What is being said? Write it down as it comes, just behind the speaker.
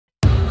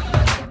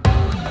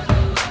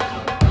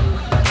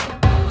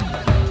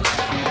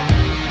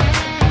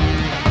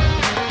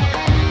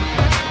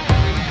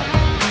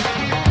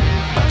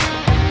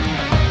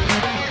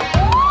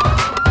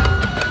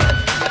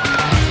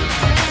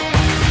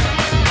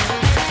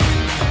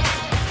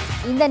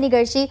இந்த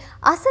நிகழ்ச்சி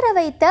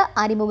அசரவைத்த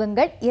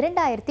அறிமுகங்கள்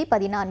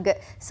 2014.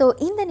 ஸோ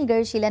இந்த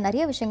நிகழ்ச்சியில்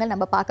நிறைய விஷயங்கள்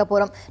நம்ம பார்க்க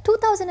போகிறோம்.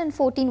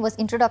 2014 was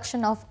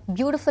introduction of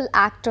beautiful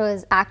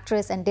actors,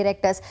 actress and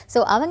directors.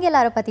 So அவங்க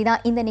எல்லாரை பற்றி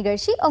தான் இந்த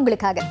நிகழ்ச்சி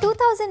உங்களுக்காக.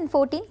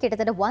 2014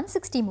 கிட்டத்தட்ட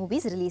 160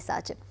 மூவிஸ் ரிலீஸ்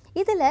ஆச்சு.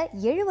 இதில்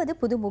 70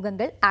 புது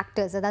முகங்கள்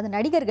ஆக்டர்ஸ், அதாவது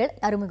நடிகர்கள்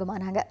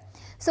அறிமுகமானாங்க.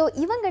 ஸோ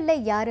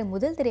இவங்களில் யார்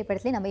முதல்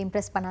திரைப்படத்துலேயே நம்ம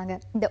இம்ப்ரெஸ் பண்ணாங்க,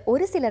 இந்த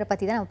ஒரு சிலரை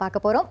பற்றி தான் நம்ம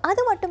பார்க்க போகிறோம்.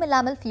 அது மட்டும்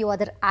இல்லாமல் ஃபியூ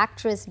அதர்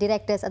ஆக்ட்ரஸ்,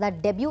 டிரெக்டர்ஸ், அதாவது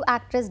டெபியூ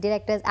ஆக்ட்ரஸ்,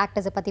 டிரெக்டர்ஸ்,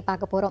 ஆக்டர்ஸை பற்றி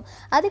பார்க்க போகிறோம்.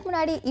 அதுக்கு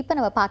முன்னாடி இப்போ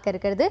நம்ம பார்க்க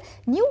இருக்கிறது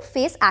நியூ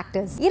ஃபேஸ்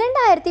ஆக்டர்ஸ்.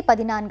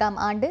 2014ஆம்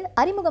ஆண்டு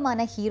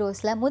அறிமுகமான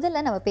ஹீரோஸில்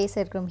முதல்ல நம்ம பேச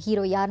இருக்கிறோம்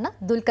ஹீரோ யாருன்னா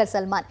துல்கர்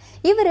சல்மான்.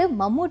 இவர்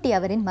மம்மூட்டி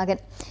அவரின்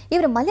மகன்.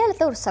 இவர்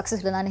மலையாளத்தில் ஒரு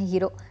சக்ஸஸ்ஃபுல்லான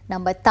ஹீரோ.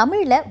 நம்ம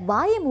தமிழில்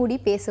வாயை மூடி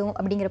பேசுவோம்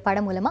அப்படிங்கிற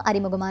படம் மூலமாக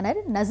அறிமுகமானார்.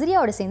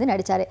 நஸ்ரியாவோட சேர்ந்து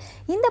நடிச்சாரு.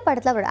 இந்த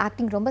படத்தில் அவரோட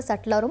ஆக்டிங் ரொம்ப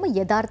சட்டிலாக, ரொம்ப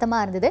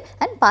யதார்த்தமாக இருந்தது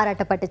அண்ட்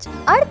பாராட்டப்பட்டுச்சு.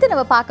 அடுத்து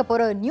நம்ம பார்க்க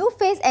போகிற நியூ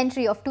ஃபேஸ்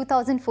என்ட்ரி ஆஃப்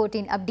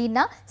 2014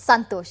 அப்படின்னா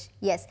சந்தோஷ்.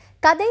 எஸ்,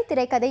 கதை,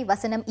 திரைக்கதை,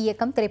 வசனம்,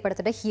 இயக்கம்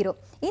திரைப்படத்தோட ஹீரோ.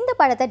 இந்த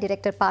படத்தை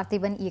டிரெக்டர்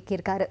பார்த்திபன்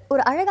இயக்கியிருக்காரு.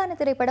 ஒரு அழகான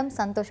திரைப்படம்.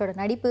 சந்தோஷோட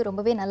நடிப்பு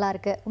ரொம்பவே நல்லா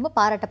இருக்கு, ரொம்ப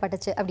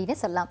பாராட்டப்பட்டுச்சு அப்படின்னு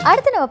சொல்லலாம்.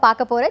 அடுத்து நம்ம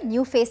பார்க்க போற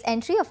new face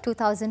entry of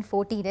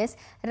 2014 is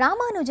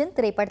Ramanujan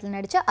திரைப்படத்தில்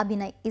நடிச்ச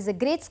Abhinay. Is a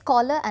great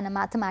scholar and a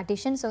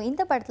mathematician. So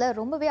இந்த படத்தில்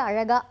ரொம்பவே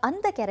அழகா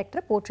அந்த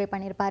கேரக்டரை போர்ட்ரே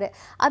பண்ணியிருப்பாரு.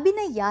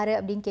 அபிநய் யாரு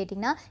அப்படின்னு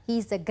கேட்டிங்கன்னா, he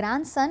is the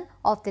grandson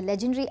of the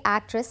legendary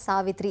actress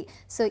Savitri.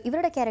 So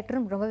இவரோட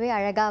கேரக்டரும் ரொம்பவே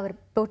அழகா அவர்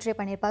போர்ட்ரே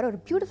பண்ணியிருப்பாரு. ஒரு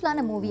பியூட்டிஃபுல்லான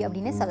மூவி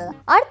அப்படின்னு சொல்லலாம்.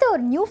 அடுத்த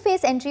ஒரு நியூ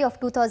ஃபேஸ் என்ட்ரி ஆஃப்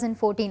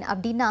 2014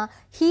 அப்படின்னா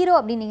ஹீரோ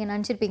அப்படின்னு நீங்கள்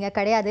நினச்சிருப்பீங்க,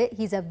 கிடையாது.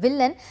 He's a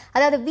villain.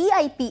 அதாவது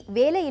விஐபி,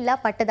 வேலையில்லா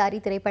பட்டதாரி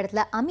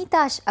திரைப்படத்தில்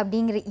அமிதாஷ்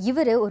அப்படிங்கிற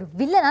இவர் ஒரு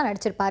வில்லனாக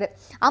நடிச்சிருப்பாரு.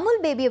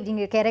 அமுல் பேபி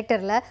அப்படிங்கிற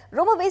கேரக்டரில்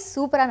ரொம்பவே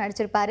சூப்பராக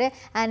நடிச்சிருப்பாரு.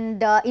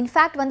 அண்ட்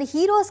இன்ஃபேக்ட் வந்து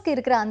ஹீரோஸ்க்கு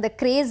இருக்கிற அந்த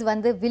கிரேஸ்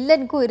வந்து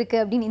வில்லனுக்கும்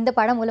இருக்குது அப்படின்னு இந்த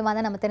படம் மூலமாக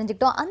தான் நம்ம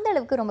தெரிஞ்சுக்கிட்டோம். அந்த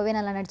அளவுக்கு ரொம்பவே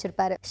நல்லா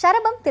நடிச்சிருப்பாரு.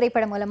 ஷரபம்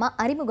திரைப்படம் மூலமாக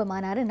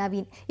அறிமுகமானார்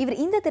நவீன். இவர்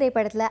இந்த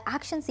திரைப்படத்தில்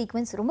ஆக்ஷன்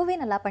சீக்வன்ஸ் ரொம்பவே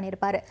நல்லா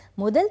பண்ணியிருப்பாரு.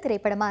 முதல்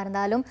திரைப்படமாக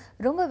இருந்தாலும்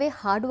ரொம்பவே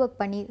ஹார்ட் ஒர்க்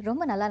பண்ணி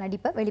ரொம்ப நல்லா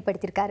நடிப்பை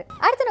வெளிப்படுத்தியிருக்காரு.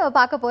 அடுத்து நம்ம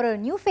பார்க்க போகிற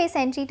நியூ ஃபேஸ்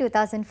என்ட்ரி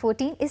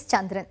 2014 இஸ்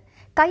சந்திரன்.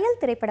 கையல்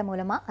திரைப்படம்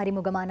மூலமாக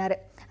அறிமுகமானார்.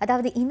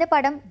 அதாவது இந்த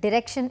படம்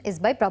direction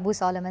is by Prabhu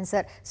Solomon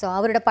sir. So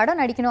அவரோட படம்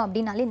நடிக்கணும்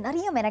அப்படின்னாலே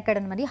நிறைய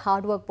மெனக்கடன் மாதிரி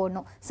ஹார்ட் ஒர்க்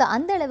போடணும். ஸோ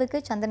அந்த அளவுக்கு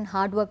சந்திரன்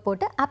ஹார்ட் ஒர்க்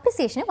போட்டு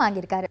அப்ரிசியேஷனும்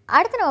வாங்கியிருக்காரு.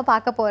 அடுத்து நம்ம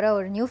பார்க்க போகிற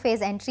ஒரு நியூ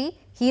ஃபேஸ் என்ட்ரி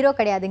ஹீரோ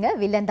கிடையாதுங்க,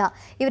 வில்லன் தான்.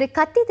 இவர்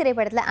கத்தி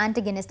திரைப்படத்தில்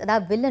ஆன்டகனிஸ்ட்,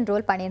 அதாவது வில்லன்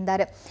ரோல்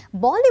பண்ணியிருந்தாரு.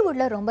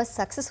 பாலிவுட்டில் ரொம்ப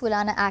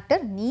சக்ஸஸ்ஃபுல்லான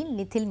ஆக்டர்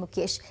நிதில்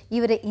முகேஷ்.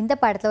 இவர் இந்த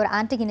படத்தில் ஒரு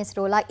ஆன்டகனிஸ்ட்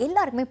ரோலாக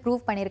எல்லாருக்குமே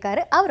ப்ரூவ்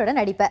பண்ணியிருக்காரு அவரோட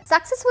நடிப்பை.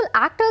 சக்ஸஸ்ஃபுல்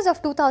ஆக்டர்ஸ்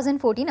ஆஃப்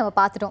 2014 நம்ம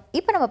பார்த்துட்டோம்.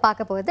 இப்போ நம்ம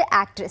பார்க்க போகிறது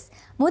ஆக்ட்ரஸ்.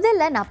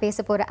 முதல்ல நான்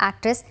பேச போகிற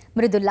ஆக்ட்ரஸ்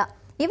மிருதுல்லா.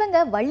 இவங்க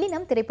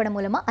வள்ளினம் திரைப்படம்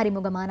மூலமாக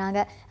அறிமுகமானாங்க.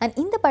 அண்ட்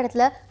இந்த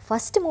படத்தில்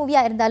ஃபர்ஸ்ட்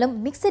மூவியாக இருந்தாலும்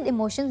மிக்சட்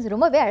இமோஷன்ஸ்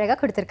ரொம்பவே அழகாக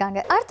கொடுத்துருக்காங்க.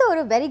 அடுத்த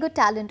ஒரு வெரி குட்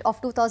டேலண்ட் ஆஃப்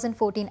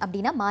 2014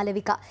 அப்படின்னா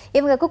மாளவிகா.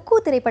 இவங்க குக்கு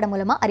திரைப்படம்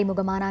மூலமாக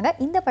அறிமுகமானாங்க.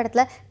 இந்த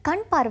படத்தில்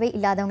கண் பார்வை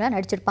இல்லாதவங்களாக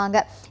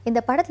நடிச்சிருப்பாங்க.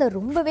 இந்த படத்தில்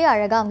ரொம்பவே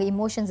அழகாக அவங்க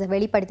இமோஷன்ஸை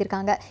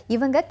வெளிப்படுத்தியிருக்காங்க.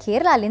 இவங்க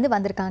கேரளாலேருந்து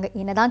வந்திருக்காங்க.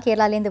 என்னதான்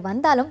கேரளாலேருந்து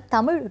வந்தாலும்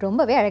தமிழ்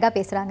ரொம்பவே அழகாக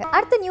பேசுகிறாங்க.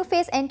 அடுத்த new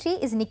face entry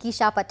is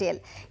Nikisha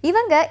Patel.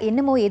 இவங்க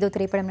என்னமோ ஏதோ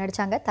திரைப்படம்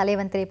நடித்தாங்க,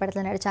 தலைவன்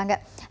திரைப்படத்தில் நடித்தாங்க.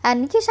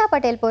 அண்ட் நிகிஷா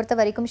பட்டேல்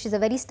பொறுத்த she's a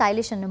very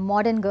stylish and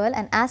modern girl,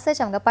 and as such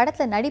அவங்க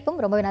படத்துல நடிப்பும்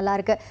ரொம்பவே நல்லா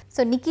இருக்கு.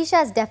 So Nikisha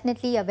is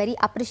definitely a very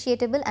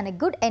appreciable and a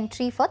good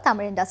entry for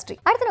Tamil industry.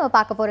 அடுத்து நம்ம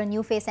பார்க்க போற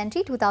நியூ ஃபேஸ்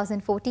என்ட்ரி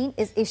 2014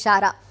 is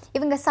இஷாரா.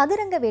 இவங்க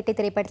சதுரங்க வேட்டை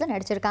திரைப்படத்தில்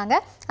நடிச்சிருக்காங்க.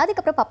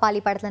 அதுக்கப்புறம்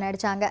பப்பாளி படத்தில்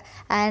நடிச்சாங்க.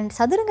 அண்ட்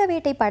சதுரங்க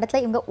வேட்டை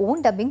படத்தில் இவங்க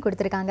ஓன் டப்பிங்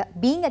கொடுத்துருக்காங்க.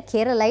 பீங் அ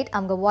கேரளைட்,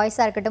 அவங்க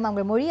வாய்ஸாக இருக்கட்டும்,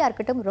 அவங்க மொழியாக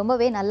இருக்கட்டும்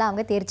ரொம்பவே நல்லா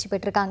அவங்க தேர்ச்சி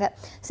பெற்றிருக்காங்க.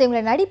 ஸோ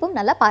இவங்களோட நடிப்பும்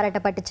நல்லா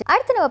பாராட்டப்பட்டுச்சு.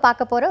 அடுத்து நம்ம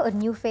பார்க்க போகிற ஒரு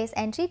new face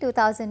entry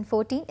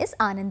 2014 is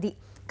Anandhi.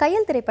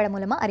 கையல் திரைப்படம்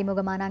மூலமாக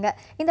அறிமுகமானாங்க.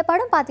 இந்த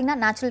படம் பார்த்தீங்கன்னா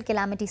நேச்சுரல்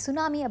கெலாமிட்டி,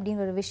 சுனாமி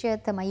அப்படிங்கிற ஒரு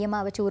விஷயத்தை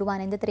மையமாக வச்சு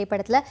உருவான இந்த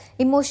திரைப்படத்தில்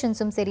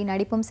இமோஷன்ஸும் சரி,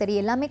 நடிப்பும் சரி,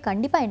 எல்லாமே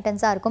கண்டிப்பாக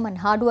இன்டென்ஸாக இருக்கும் அண்ட்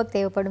ஹார்ட் ஒர்க்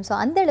தேவைப்படும். ஸோ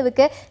அந்த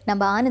அளவுக்கு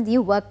நம்ம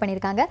ஆனந்தியும் ஒர்க்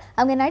பண்ணியிருக்காங்க.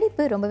 அவங்க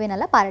நடிப்பு ரொம்பவே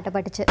நல்லா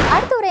பாராட்டப்பட்டுச்சு.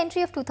 அடுத்த ஒரு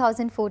என்ட்ரி ஆஃப்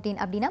 2014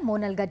 அப்படின்னா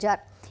மோனல்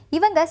கஜார்.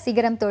 இவங்க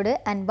சிகரம் தோடு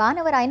அண்ட்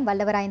வானவராயன்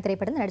வல்லவராயன்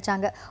திரைப்படம்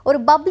நடிச்சாங்க. ஒரு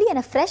bubbly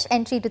and fresh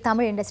entry to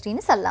Tamil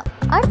இண்டஸ்ட்ரின்னு சொல்லலாம்.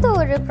 அடுத்த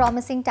ஒரு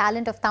promising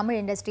talent of Tamil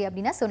industry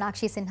அப்படின்னா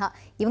சோனாக்ஷி சின்ஹா.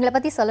 இவங்களை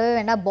பற்றி சொல்லவே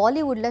வேண்டாம்.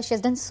 பாலிவுட்டில் she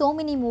has done so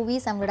many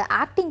movies. அவங்களோட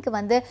ஆக்டிங்க்கு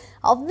வந்து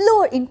அவ்வளோ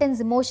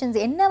இன்டென்ஸ் இமோஷன்ஸ்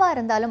என்னவாக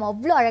இருந்தாலும்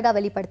அவ்வளோ அழகாக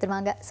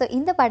வெளிப்படுத்துவாங்க. ஸோ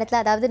இந்த படத்தில்,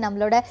 அதாவது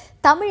நம்மளோட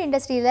தமிழ்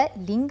இண்டஸ்ட்ரியில்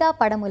லிங்கா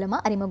படம்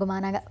மூலமாக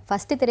அறிமுகமானாங்க.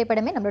 ஃபஸ்ட்டு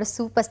திரைப்படமே நம்மளோட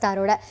சூப்பர்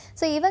ஸ்டாரோட.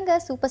 ஸோ இவங்க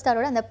சூப்பர்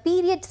ஸ்டாரோட அந்த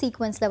பீரியட்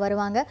சீக்வன்ஸில்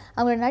வருவாங்க.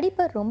 அவங்களோட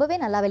நடிப்பை ரொம்பவே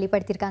நல்லா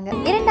வெளிப்படுத்தியிருக்காங்க.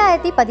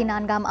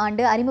 2014ஆம்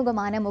ஆண்டு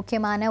அறிமுகமான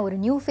முக்கியமான ஒரு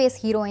நியூ ஃபேஸ்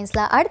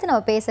ஹீரோயின்ஸில் அடுத்து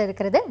நம்ம பேச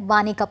இருக்கிறது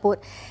வாணி கபூர்.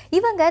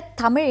 இவங்க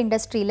தமிழ்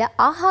இண்டஸ்ட்ரியில்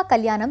ஆஹா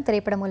கல்யாணம்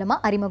திரைப்படம்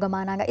மூலமாக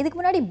அறிமுகமானாங்க. இதுக்கு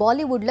முன்னாடி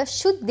பாலிவுட்டில்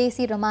ஷுத்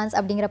தேசி ரொமான்ஸ்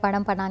அப்படிங்கிற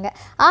படம் பண்ணாங்க.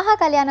 ஆஹா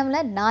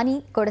கல்யாணம்ல நானி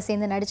கூட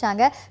சேர்ந்து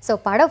நடிச்சாங்க. ஸோ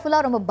படம்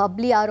ஃபுல்லாக ரொம்ப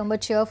பப்ளியாக, ரொம்ப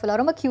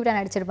சியர்ஃபுல்லாக, ரொம்ப க்யூட்டாக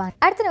நடிச்சிருப்பாங்க.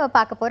 அடுத்து நம்ம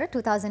பார்க்க போகிற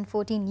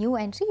 2014 நியூ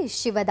என்ட்ரி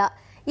சிவதா.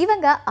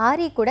 இவங்க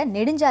ஆரி கூட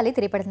நெடுஞ்சாலை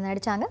திரைப்படத்தில்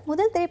நடிச்சாங்க.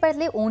 முதல்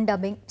திரைப்படத்திலே own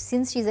dubbing.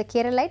 Since she is a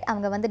Keralite,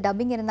 அவங்க வந்து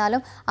டப்பிங்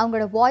இருந்தாலும்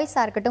அவங்களோட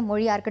வாய்ஸாக இருக்கட்டும்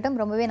மொழியாக இருக்கட்டும்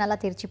ரொம்பவே நல்லா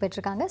தேர்ச்சி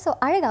பெற்றிருக்காங்க. ஸோ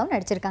அழகாகவும்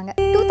நடிச்சிருக்காங்க.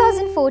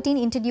 2014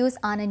 இன்ட்ரடியூஸ்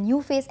ஆன நியூ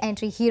ஃபேஸ்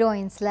என்ட்ரி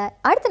ஹீரோயின்ஸில்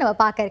அடுத்து நம்ம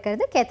பார்க்க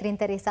இருக்கிறது கேத்ரின்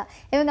தெரேசா.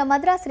 இவங்க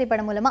மദ്രാஸ்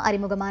திரைப்படம் மூலமாக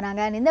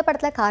அறிமுகமானாங்க. இந்த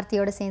படத்தில்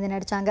கார்த்தியோட சேர்ந்து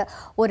நடிச்சாங்க.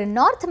 ஒரு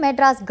நார்த்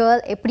மெட்ராஸ்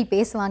கேர்ள் எப்படி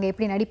பேசுவாங்க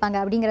எப்படி நடிப்பாங்க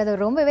அப்படிங்கிறத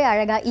ரொம்பவே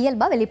அழகாக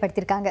இயல்பாக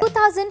வெளிப்படுத்தியிருக்காங்க.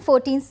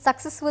 2014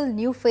 சக்ஸஸ்ஃபுல்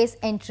நியூ ஃபேஸ்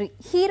என்ட்ரி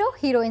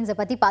ஹீரோயின்ஸை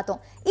பற்றி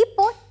பார்த்தோம்.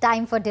 இப்போ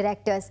time for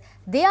directors.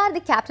 They are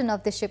the captain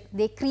of the ship.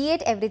 They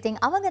create everything.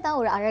 அவங்க தான்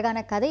ஒரு அழகான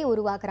கதையை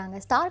உருவாக்குறாங்க.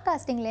 ஸ்டார்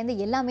காஸ்டிங்லேருந்து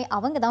எல்லாமே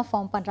அவங்க தான்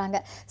ஃபார்ம் பண்ணுறாங்க.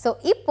 ஸோ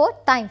இப்போ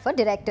டைம் ஃபார்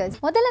டிரெக்டர்ஸ்.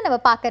 முதல்ல நம்ம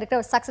பார்க்க இருக்கிற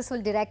ஒரு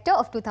successful director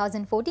of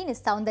 2014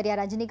 is Soundarya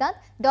Rajinikanth,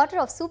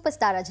 daughter of super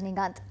star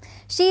Rajinikanth.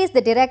 She is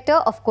the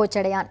director of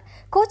Kochadaiiyaan.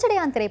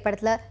 Kochadaiiyaan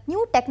திரைப்படத்தில்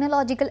நியூ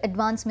டெக்னாலஜிக்கல்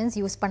அட்வான்ஸ்மெண்ட்ஸ்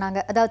யூஸ் பண்ணாங்க.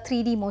 அதாவது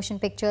 3D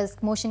motion pictures,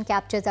 motion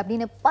captures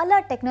அப்படின்னு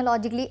பல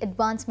டெக்னாலஜிக்கலி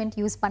அட்வான்ஸ்மெண்ட்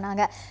யூஸ்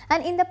பண்ணாங்க.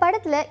 அண்ட் இந்த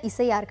படத்தில்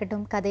இசையாக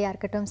இருக்கட்டும் கதையாக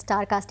இருக்கட்டும்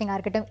ஸ்டார் காஸ்டிங்காக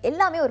இருக்கட்டும்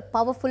எல்லாமே ஒரு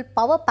பவர்ஃபுல்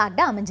பவர்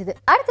பேக்டாக அமைஞ்சுது.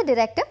 அடுத்த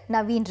டிரெக்டர்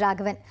நவீன்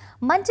ராகவன்.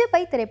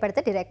 மஞ்சப்பை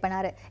திரைப்படத்தை டிரெக்ட்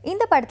பண்ணாரு.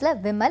 இந்த படத்தில்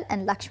விமல்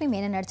அண்ட் லக்ஷ்மி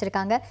மேனன்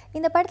நடிச்சிருக்காங்க.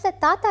 இந்த படத்தில்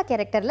தாத்தா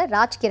கேரக்டரில்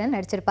ராஜ்கிரண்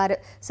நடிச்சிருப்பாரு.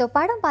 ஸோ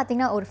படம்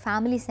பார்த்தீங்கன்னா ஒரு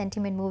ஃபேமிலி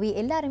சென்டிமெண்ட் மூவி,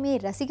 எல்லாருமே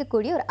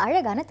ரசிக்கக்கூடிய ஒரு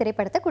அழகான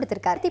திரைப்படத்தை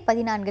கொடுத்துருக்காரு.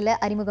 2014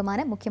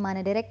 அறிமுகமான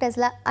முக்கியமான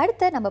டிரெக்டர்ஸில்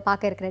அடுத்து நம்ம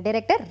பார்க்க இருக்கிற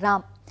டிரெக்டர்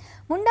ராம்.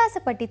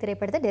 முண்டாசப்பட்டி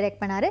திரைப்படத்தை டிரெக்ட்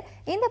பண்ணாரு.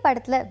 இந்த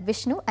படத்தில்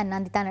Vishnu and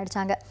Nandita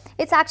நடிச்சாங்க.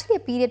 It's actually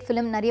period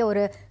film. நிறைய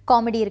ஒரு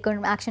காமெடி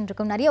இருக்கும், ஆக்ஷன்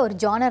இருக்கும், நிறைய ஒரு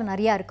ஜானர்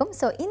நிறையா இருக்கும்.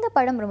 ஸோ இந்த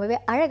படம் ரொம்பவே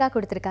அழகாக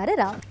கொடுத்துருக்காரு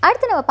ராம்.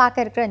 அடுத்து நம்ம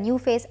பார்க்க இருக்கிற new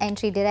face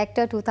entry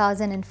director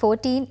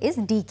 2014 is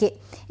decay.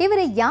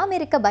 இவர் யாம்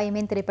இருக்க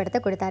பயமேன்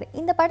திரைப்படத்தை கொடுத்தாரு.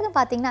 இந்த படத்தை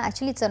பார்த்தீங்கன்னா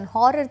actually it's an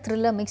horror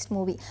thriller mixed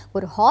movie.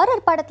 ஒரு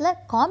ஹாரர் படத்தில்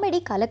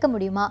காமெடி கலக்க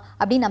முடியுமா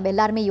அப்படின்னு நம்ம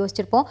எல்லாருமே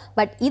யோசிச்சிருப்போம்.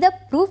 பட் இதை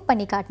ப்ரூவ்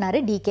பண்ணி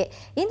காட்டினாரு டிகே.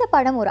 இந்த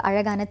படம் ஒரு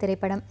அழகான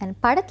திரைப்படம். அண்ட்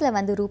படத்தில்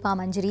வந்து ரூபா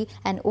மஞ்சரி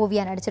அண்ட்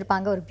ஓவியா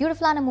நடிச்சிருப்பாங்க. ஒரு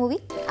பியூட்டிஃபுல்லான மூவி.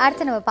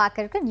 அடுத்து நம்ம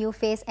பார்க்க இருக்க new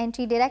face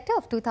entry director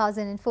of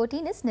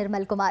 2014 is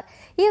Nirmal Kumar.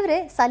 இவர்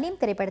சலீம்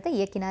திரைப்படத்தை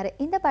இயக்கினார்.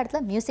 இந்த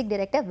படத்தில் மியூசிக்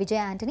டைரக்டர்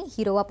விஜய் ஆண்டனி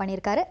ஹீரோவாக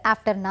பண்ணியிருக்காரு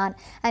ஆஃப்டர் நான்.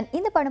 அண்ட்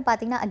இந்த படம்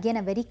பார்த்தீங்கன்னா again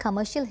a very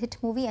commercial hit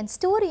movie and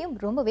ஸ்டோரியும்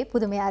ரொம்பவே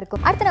புதுமையாக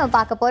இருக்கும். அடுத்து நம்ம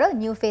பார்க்க போகிற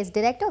new face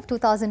director of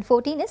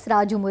 2014 is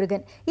Raju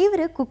Murugan.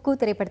 இவர் குக்கு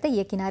திரைப்படத்தை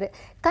இயக்கினார்.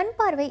 கண்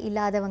பார்வை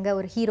இல்லாதவங்க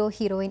ஒரு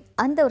ஹீரோயின்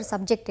அந்த ஒரு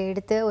சப்ஜெக்டை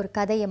எடுத்து ஒரு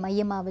கதையை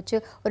மையமாக வச்சு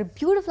ஒரு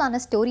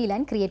பியூட்டிஃபுல்லான ஸ்டோரி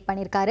லைன் கிரியேட்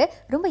பண்ணியிருக்காரு.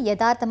 ரொம்ப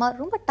யதார்த்தமாக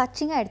ரொம்ப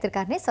டச்சிங்காக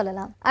எடுத்திருக்காருன்னே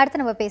சொல்லலாம். அடுத்து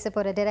நம்ம பேச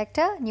போகிற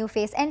director new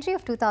face entry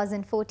of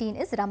 2014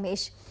 is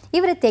Ramesh.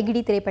 இவர்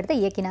தெகிடி திரைப்படத்தை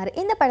இயக்கினார்.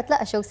 இந்த படத்தில்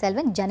அசோக்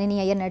செல்வன் ஜனனி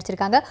ஐயர்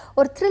நடிச்சிருக்காங்க.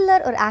 ஒரு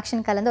த்ரில்லர் ஒரு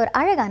ஆக்ஷன் கலந்த ஒரு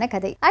அழகான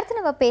கதை. அடுத்து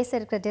நம்ம பேச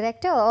இருக்கிற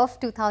director of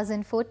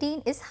 2014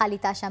 is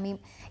Halitha Shamim.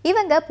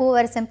 இவங்க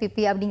பூவரசம்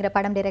பிப்பி அப்படிங்கிற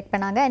படம் டைரக்ட்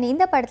பண்ணாங்க. அண்ட்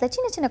இந்த படத்தில்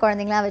சின்ன சின்ன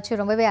குழந்தைங்களாம் வச்சு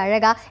ரொம்பவே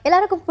அழகாக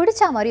எல்லாருக்கும்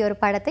பிடிச்ச மாதிரி ஒரு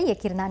படத்தை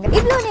இயக்கியிருந்தாங்க.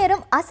 இவ்வளோ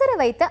நேரம்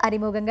அசரவைத்த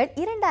அறிமுகங்கள்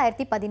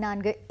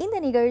 2014 இந்த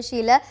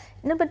நிகழ்ச்சியில்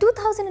நம்ம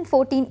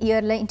 2014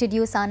 இயரில்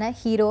இன்ட்ரடியூஸ் ஆன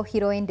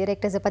ஹீரோயின்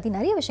டிரெக்டர்ஸை பற்றி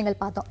நிறைய விஷயங்கள்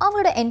பார்த்தோம்.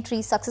 அவங்களோட என்ட்ரி,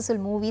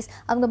 சக்ஸஸ்ஃபுல் மூவிஸ்,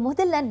 அவங்க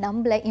முதல்ல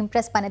நம்மளை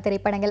இம்ப்ரெஸ் பண்ண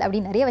திரைப்படங்கள்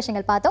அப்படின்னு நிறைய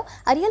விஷயங்கள் பார்த்தோம்.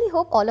 I really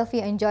hope all of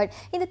you enjoyed.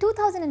 இந்த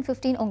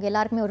 2015 உங்கள்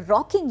எல்லாருக்குமே ஒரு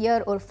ராக்கிங்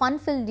இயர், ஒரு ஃபன்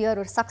ஃபில்ட் இயர்,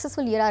 ஒரு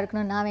சக்ஸஸ்ஃபுல் இயராக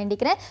இருக்கணும்னு நான்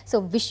வேண்டிக்கிறேன்.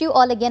 So wish you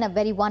all again a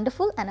very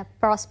wonderful and a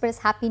prosperous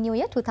happy new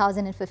year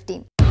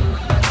 2015.